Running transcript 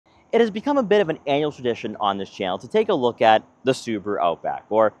It has become a bit of an annual tradition on this channel to take a look at the Subaru Outback,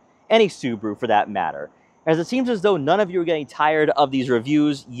 or any Subaru for that matter, as it seems as though none of you are getting tired of these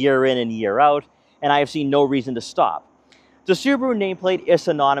reviews year in and year out, and I have seen no reason to stop. The Subaru nameplate is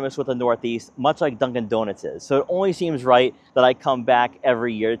synonymous with the Northeast, much like Dunkin' Donuts is, so it only seems right that I come back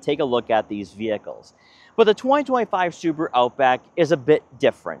every year to take a look at these vehicles. But the 2025 Subaru Outback is a bit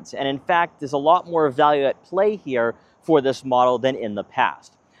different, and in fact, there's a lot more value at play here for this model than in the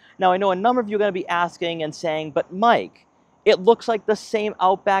past. Now, I know a number of you are going to be asking and saying, but Mike, it looks like the same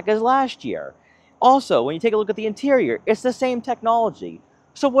Outback as last year. Also, when you take a look at the interior, it's the same technology.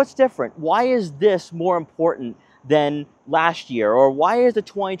 So what's different? Why is this more important than last year? Or why is the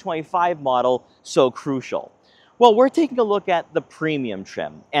 2025 model so crucial? Well, we're taking a look at the premium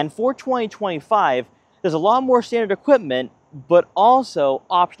trim. And for 2025, there's a lot more standard equipment, but also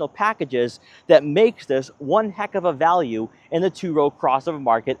optional packages that makes this one heck of a value in the two-row crossover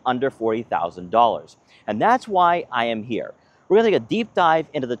market under $40,000. And that's why I am here. We're going to take a deep dive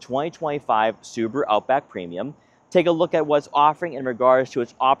into the 2025 Subaru Outback Premium, take a look at what's offering in regards to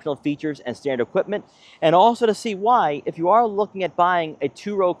its optional features and standard equipment, and also to see why, if you are looking at buying a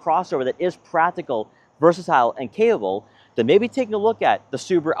two-row crossover that is practical, versatile, and capable, then maybe taking a look at the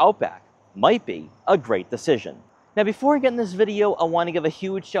Subaru Outback might be a great decision. Now, before we get in this video, I want to give a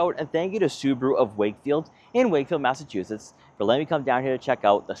huge shout and thank you to Subaru of Wakefield in Wakefield, Massachusetts for letting me come down here to check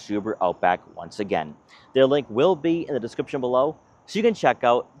out the Subaru Outback once again. Their link will be in the description below, so you can check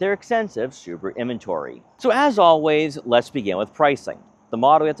out their extensive Subaru inventory. So as always, let's begin with pricing. The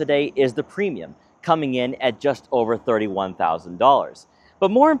model we have today is the Premium, coming in at just over $31,000.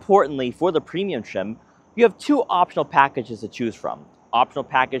 But more importantly, for the Premium trim, you have two optional packages to choose from. Optional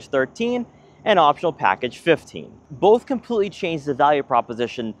Package 13 and Optional Package 15. Both completely change the value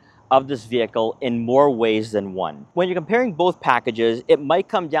proposition of this vehicle in more ways than one. When you're comparing both packages, it might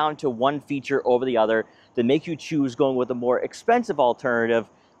come down to one feature over the other that make you choose going with a more expensive alternative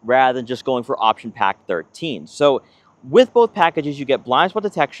rather than just going for Option Pack 13. So with both packages, you get blind spot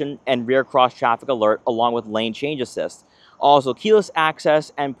detection and rear cross traffic alert along with lane change assist. Also keyless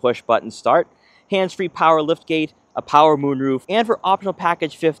access and push button start, hands-free power liftgate, a power moonroof, and for optional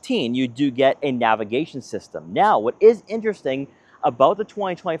package 15, you do get a navigation system. Now, what is interesting about the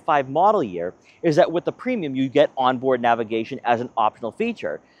 2025 model year is that with the Premium, you get onboard navigation as an optional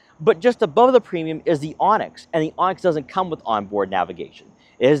feature. But just above the Premium is the Onyx, and the Onyx doesn't come with onboard navigation.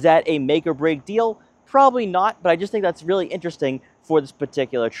 Is that a make or break deal? Probably not, but I just think that's really interesting for this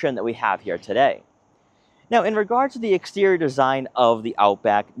particular trim that we have here today. Now, in regards to the exterior design of the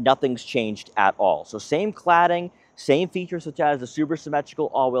Outback, nothing's changed at all. So same cladding, same features such as the super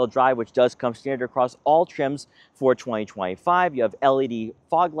symmetrical all-wheel drive, which does come standard across all trims for 2025. You have LED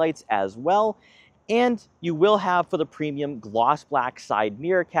fog lights as well. And you will have, for the Premium, gloss black side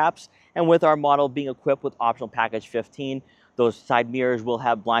mirror caps. And with our model being equipped with optional package 15, those side mirrors will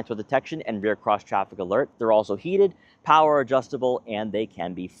have blind spot detection and rear cross traffic alert. They're also heated, power adjustable, and they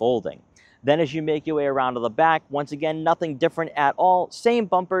can be folding. Then as you make your way around to the back, once again, nothing different at all. Same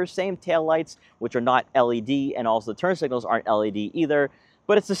bumpers, same taillights, which are not LED, and also the turn signals aren't LED either.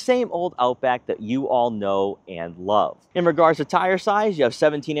 But it's the same old Outback that you all know and love. In regards to tire size, you have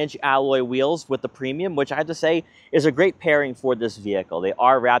 17-inch alloy wheels with the Premium, which I have to say is a great pairing for this vehicle. They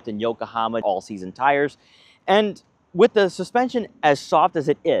are wrapped in Yokohama all-season tires. And with the suspension as soft as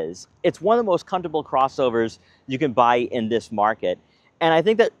it is, it's one of the most comfortable crossovers you can buy in this market. And I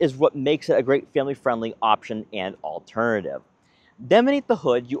think that is what makes it a great family-friendly option and alternative. Then beneath the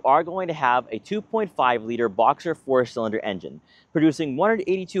hood, you are going to have a 2.5-liter boxer 4-cylinder engine, producing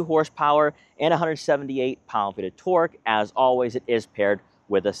 182 horsepower and 178 pound-feet of torque. As always, it is paired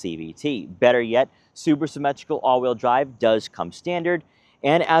with a CVT. Better yet, super symmetrical all-wheel drive does come standard.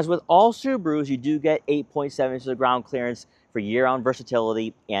 And as with all Subarus, you do get 8.7 inches of ground clearance for year-round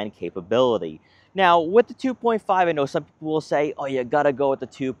versatility and capability. Now, with the 2.5, I know some people will say, oh, you gotta go with the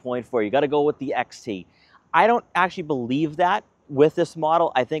 2.4, you gotta go with the XT. I don't actually believe that with this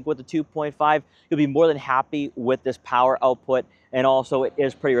model. I think with the 2.5, you'll be more than happy with this power output, and also it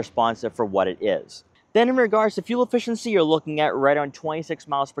is pretty responsive for what it is. Then in regards to fuel efficiency, you're looking at right around 26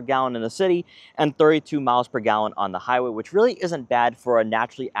 miles per gallon in the city and 32 miles per gallon on the highway, which really isn't bad for a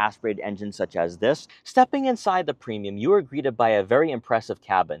naturally aspirated engine such as this. Stepping inside the Premium, you are greeted by a very impressive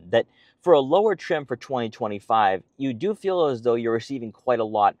cabin that, for a lower trim for 2025, you do feel as though you're receiving quite a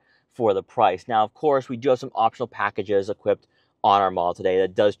lot for the price. Now, of course, we do have some optional packages equipped on our model today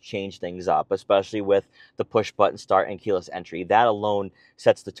that does change things up, especially with the push button start and keyless entry. That alone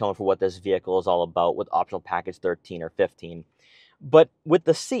sets the tone for what this vehicle is all about with optional package 13 or 15. But with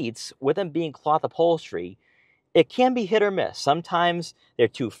the seats, with them being cloth upholstery, It can be hit or miss. Sometimes they're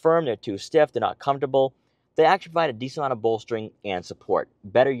too firm, they're too stiff, they're not comfortable. They actually provide a decent amount of bolstering and support.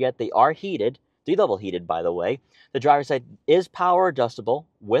 Better yet, they are heated, 3-level heated by the way. The driver's side is power adjustable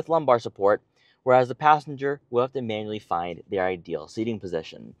with lumbar support, whereas the passenger will have to manually find their ideal seating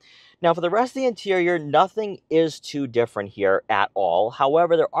position. Now, for the rest of the interior, nothing is too different here at all.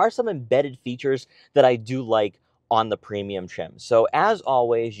 However, there are some embedded features that I do like on the premium trim. So as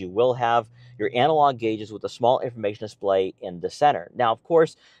always, you will have your analog gauges with a small information display in the center. Now, of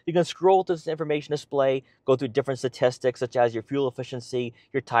course, you can scroll through this information display, go through different statistics such as your fuel efficiency,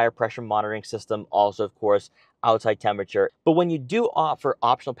 your tire pressure monitoring system, also, of course, outside temperature. But when you do opt for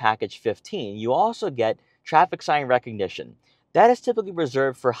optional package 15, you also get traffic sign recognition. That is typically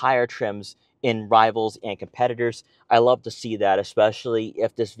reserved for higher trims in rivals and competitors. I love to see that, especially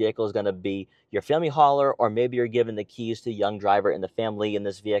if this vehicle is going to be your family hauler, or maybe you're given the keys to a young driver in the family in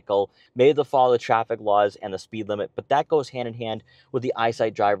this vehicle. Maybe they'll follow the traffic laws and the speed limit, but that goes hand in hand with the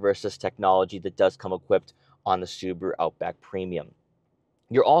eyesight driver assist technology that does come equipped on the Subaru Outback Premium.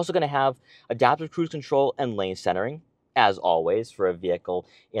 You're also going to have adaptive cruise control and lane centering, as always, for a vehicle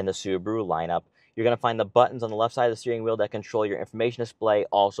in the Subaru lineup. You're going to find the buttons on the left side of the steering wheel that control your information display.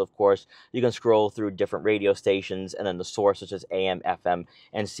 Also, of course, you can scroll through different radio stations and then the source, such as AM, FM,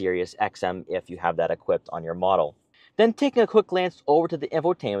 and Sirius XM if you have that equipped on your model. Then taking a quick glance over to the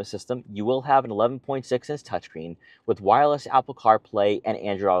infotainment system, you will have an 11.6-inch touchscreen with wireless Apple CarPlay and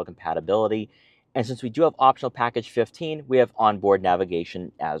Android Auto compatibility. And since we do have optional package 15, we have onboard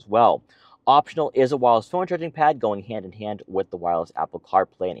navigation as well. Optional is a wireless phone charging pad going hand in hand with the wireless Apple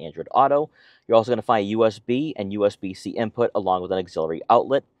CarPlay and Android Auto. You're also going to find USB and USB-C input along with an auxiliary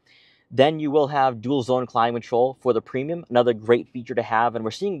outlet. Then you will have dual zone climate control for the premium, another great feature to have, and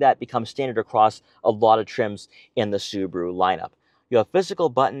we're seeing that become standard across a lot of trims in the Subaru lineup. You have physical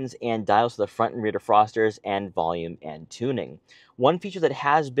buttons and dials for the front and rear defrosters and volume and tuning. One feature that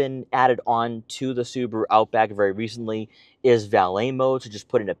has been added on to the Subaru Outback very recently is valet mode. So just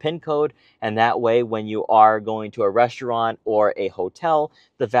put in a PIN code, and that way when you are going to a restaurant or a hotel,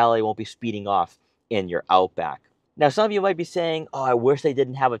 the valet won't be speeding off in your Outback. Now, some of you might be saying, oh, I wish they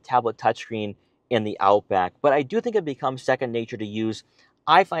didn't have a tablet touchscreen in the Outback, but I do think it becomes second nature to use.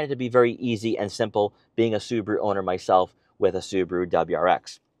 I find it to be very easy and simple being a Subaru owner myself with a Subaru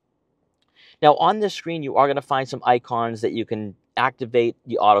WRX. Now, on this screen, you are going to find some icons that you can activate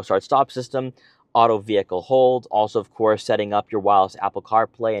the auto start stop system, auto vehicle hold, also, of course, setting up your wireless Apple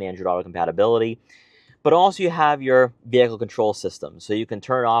CarPlay and Android Auto compatibility. But also you have your vehicle control system. So you can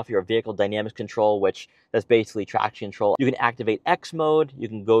turn off your vehicle dynamics control, which that's basically traction control. You can activate X mode. You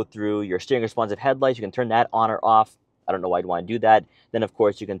can go through your steering responsive headlights. You can turn that on or off. I don't know why you'd want to do that. Then, of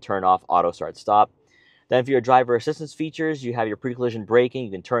course, you can turn off auto start stop. Then for your driver assistance features, you have your pre-collision braking.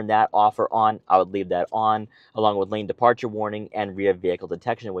 You can turn that off or on. I would leave that on, along with lane departure warning and rear vehicle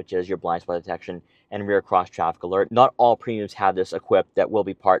detection, which is your blind spot detection and rear cross traffic alert. Not all premiums have this equipped. That will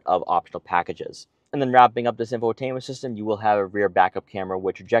be part of optional packages. And then wrapping up this infotainment system, you will have a rear backup camera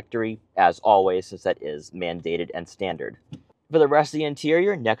with trajectory, as always, since that is mandated and standard. For the rest of the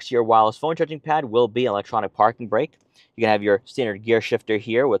interior, next to your wireless phone charging pad will be an electronic parking brake. You can have your standard gear shifter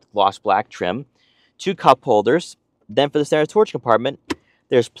here with gloss black trim, 2 cup holders. Then for the standard storage compartment,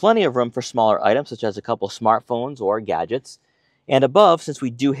 there's plenty of room for smaller items, such as a couple smartphones or gadgets. And above, since we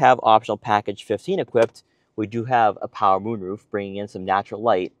do have optional package 15 equipped, we do have a power moonroof, bringing in some natural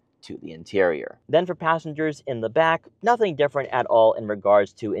light to the interior. Then for passengers in the back, nothing different at all in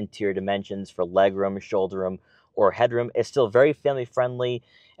regards to interior dimensions for legroom, shoulder room, or headroom. It's still very family friendly,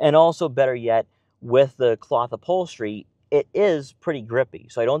 and also better yet, with the cloth upholstery, it is pretty grippy.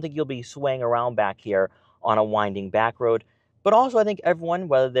 So I don't think you'll be swaying around back here on a winding back road. But also I think everyone,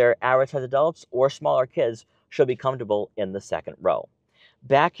 whether they're average-sized adults or smaller kids, should be comfortable in the second row.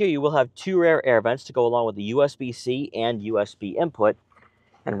 Back here, you will have 2 rear air vents to go along with the USB-C and USB input.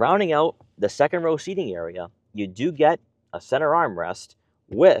 And rounding out the second row seating area, you do get a center armrest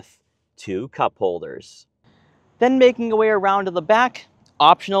with 2 cup holders. Then making your way around to the back,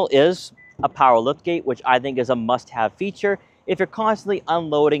 optional is a power liftgate, which I think is a must-have feature if you're constantly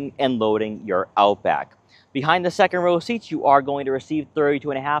unloading and loading your Outback. Behind the second row seats, you are going to receive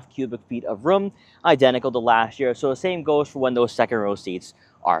 32.5 cubic feet of room, identical to last year, so the same goes for when those second row seats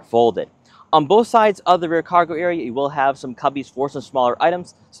are folded. On both sides of the rear cargo area, you will have some cubbies for some smaller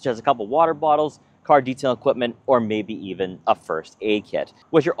items, such as a couple water bottles, car detail equipment, or maybe even a first aid kit.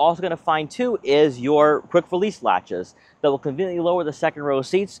 What you're also going to find too is your quick release latches that will conveniently lower the second row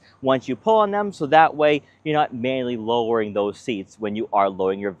seats once you pull on them, so that way you're not manually lowering those seats when you are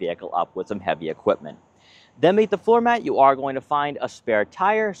loading your vehicle up with some heavy equipment. Then beneath the floor mat, you are going to find a spare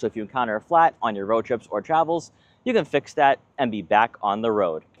tire, so if you encounter a flat on your road trips or travels, you can fix that and be back on the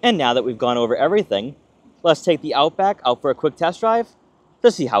road. And now that we've gone over everything, let's take the Outback out for a quick test drive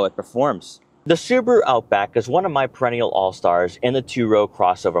to see how it performs. The Subaru Outback is one of my perennial all-stars in the two-row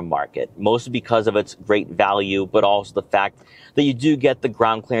crossover market, mostly because of its great value, but also the fact that you do get the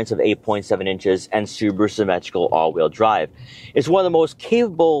ground clearance of 8.7 inches and Subaru symmetrical all-wheel drive. It's one of the most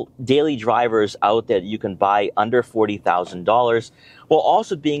capable daily drivers out there that you can buy under $40,000, while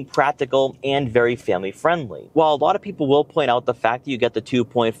also being practical and very family-friendly. While a lot of people will point out the fact that you get the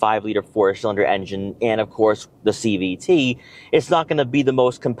 2.5-liter four-cylinder engine and, of course, the CVT, it's not going to be the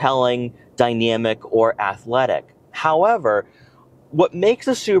most compelling, dynamic, or athletic. However, what makes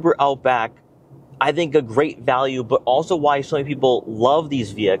the Subaru Outback, I think, a great value, but also why so many people love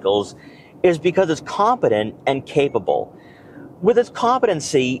these vehicles, is because it's competent and capable. With its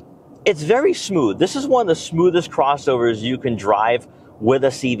competency, it's very smooth. This is one of the smoothest crossovers you can drive with a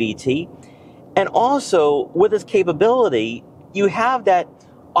CVT. And also, with its capability, you have that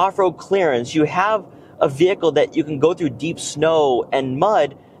off-road clearance. You have a vehicle that you can go through deep snow and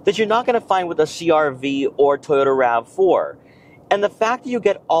mud that you're not going to find with a CR-V or Toyota RAV4. And the fact that you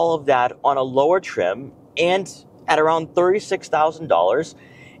get all of that on a lower trim and at around $36,000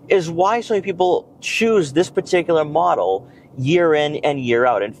 is why so many people choose this particular model year in and year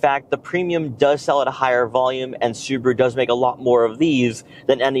out. In fact, the Premium does sell at a higher volume, and Subaru does make a lot more of these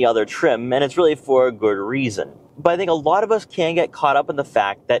than any other trim, and it's really for a good reason. But I think a lot of us can get caught up in the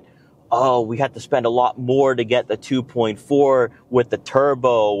fact that, oh, we have to spend a lot more to get the 2.4 with the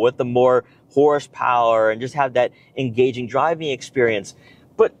turbo, with the more horsepower, and just have that engaging driving experience.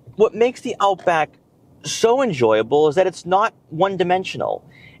 But what makes the Outback so enjoyable is that it's not one-dimensional.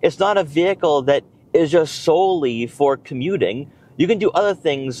 It's not a vehicle that is just solely for commuting. You can do other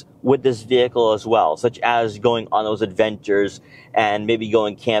things with this vehicle as well, such as going on those adventures and maybe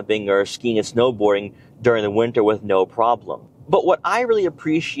going camping or skiing and snowboarding during the winter with no problem. But what I really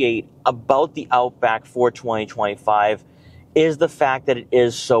appreciate about the Outback for 2025 is the fact that it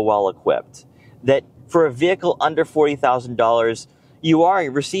is so well equipped. That for a vehicle under $40,000, you are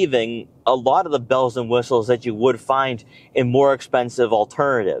receiving a lot of the bells and whistles that you would find in more expensive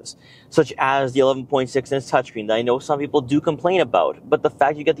alternatives, such as the 11.6-inch touchscreen that I know some people do complain about, but the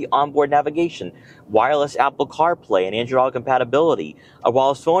fact you get the onboard navigation, wireless Apple CarPlay and Android Auto compatibility, a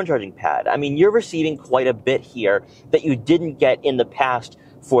wireless phone charging pad. I mean, you're receiving quite a bit here that you didn't get in the past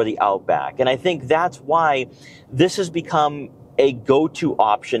for the Outback. And I think that's why this has become a go-to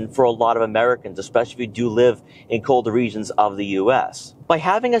option for a lot of Americans, especially if you do live in colder regions of the US. By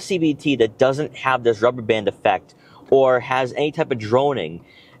having a CVT that doesn't have this rubber band effect or has any type of droning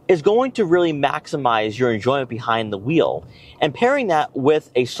is going to really maximize your enjoyment behind the wheel. And pairing that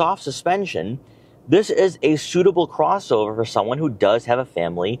with a soft suspension, this is a suitable crossover for someone who does have a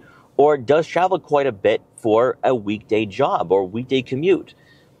family or does travel quite a bit for a weekday job or weekday commute.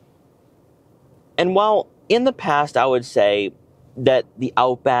 And while in the past I would say that the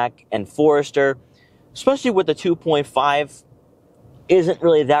Outback and Forester, especially with the 2.5, isn't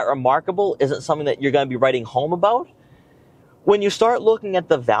really that remarkable, isn't something that you're going to be writing home about, when you start looking at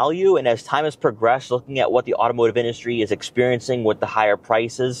the value and as time has progressed, looking at what the automotive industry is experiencing with the higher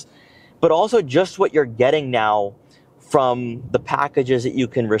prices, but also just what you're getting now from the packages that you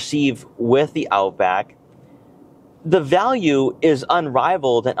can receive with the Outback, the value is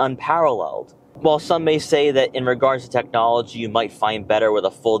unrivaled and unparalleled. While some may say that in regards to technology, you might find better with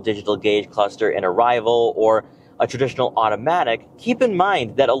a full digital gauge cluster in a rival or a traditional automatic, keep in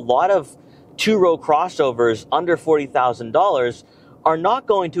mind that a lot of two-row crossovers under $40,000 are not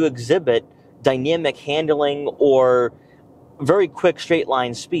going to exhibit dynamic handling or very quick straight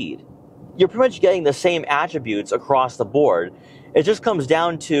line speed. You're pretty much getting the same attributes across the board. It just comes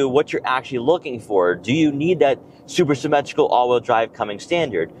down to what you're actually looking for. Do you need that super symmetrical all-wheel drive coming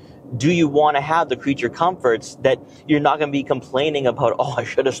standard? Do you want to have the creature comforts that you're not going to be complaining about, oh, I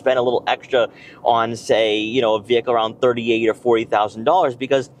should have spent a little extra on, say, a vehicle around $38,000 or $40,000?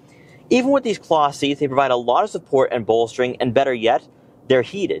 Because even with these cloth seats, they provide a lot of support and bolstering, and better yet, they're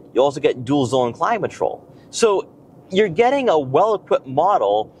heated. You also get dual zone climate control. So you're getting a well-equipped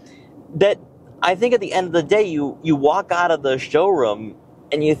model that I think at the end of the day, you walk out of the showroom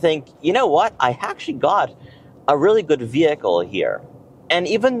and you think, you know what, I actually got a really good vehicle here. And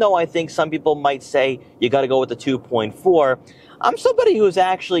even though I think some people might say you got to go with the 2.4, I'm somebody who's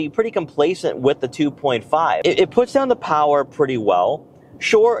actually pretty complacent with the 2.5. It puts down the power pretty well.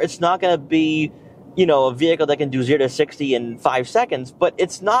 Sure, it's not going to be, a vehicle that can do 0 to 60 in 5 seconds, but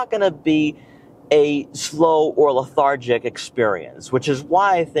it's not going to be a slow or lethargic experience, which is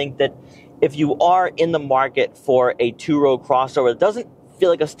why I think that if you are in the market for a two-row crossover that doesn't feel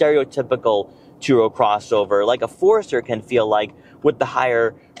like a stereotypical two-row crossover like a Forester can feel like, with the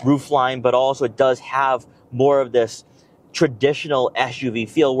higher roofline, but also it does have more of this traditional SUV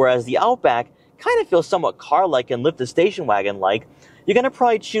feel, whereas the Outback kind of feels somewhat car-like and lift the station wagon-like. You're going to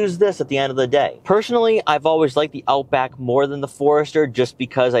probably choose this at the end of the day. Personally, I've always liked the Outback more than the Forester, just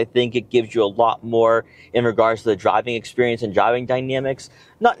because I think it gives you a lot more in regards to the driving experience and driving dynamics,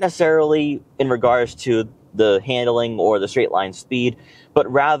 not necessarily in regards to the handling or the straight line speed, but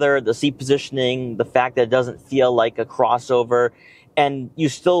rather the seat positioning, the fact that it doesn't feel like a crossover, and you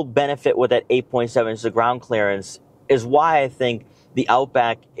still benefit with that 8.7 inches of ground clearance, is why I think the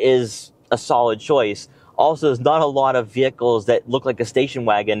Outback is a solid choice. Also, there's not a lot of vehicles that look like a station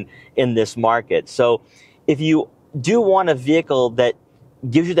wagon in this market. So if you do want a vehicle that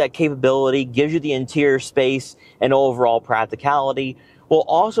gives you that capability, gives you the interior space and overall practicality, while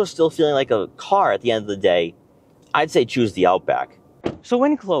also still feeling like a car at the end of the day, I'd say choose the Outback. So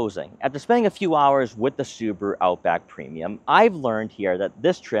in closing, after spending a few hours with the Subaru Outback Premium, I've learned here that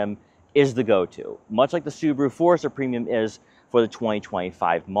this trim is the go-to, much like the Subaru Forester Premium is for the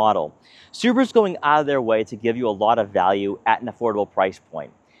 2025 model. Subaru's going out of their way to give you a lot of value at an affordable price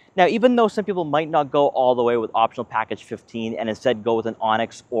point. Now, even though some people might not go all the way with optional package 15 and instead go with an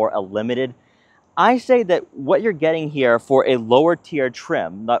Onyx or a Limited, I say that what you're getting here for a lower tier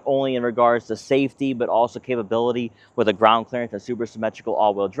trim, not only in regards to safety, but also capability with a ground clearance and super symmetrical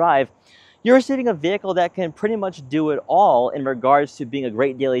all-wheel drive, you're receiving a vehicle that can pretty much do it all in regards to being a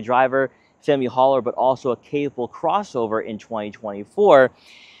great daily driver, family hauler, but also a capable crossover in 2024.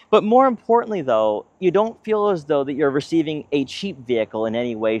 But more importantly, though, you don't feel as though that you're receiving a cheap vehicle in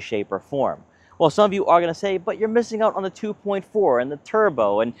any way, shape, or form. Well, some of you are going to say, but you're missing out on the 2.4 and the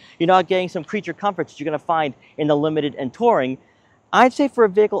turbo, and you're not getting some creature comforts you're going to find in the Limited and Touring. I'd say for a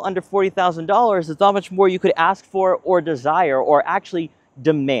vehicle under $40,000, there's not much more you could ask for or desire or actually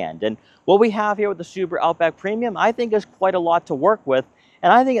demand. And what we have here with the Subaru Outback Premium, I think is quite a lot to work with,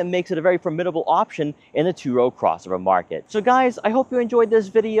 and I think it makes it a very formidable option in the two-row crossover market. So guys, I hope you enjoyed this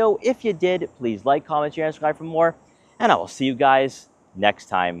video. If you did, please like, comment, share, and subscribe for more, and I will see you guys next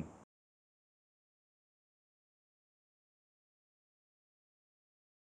time.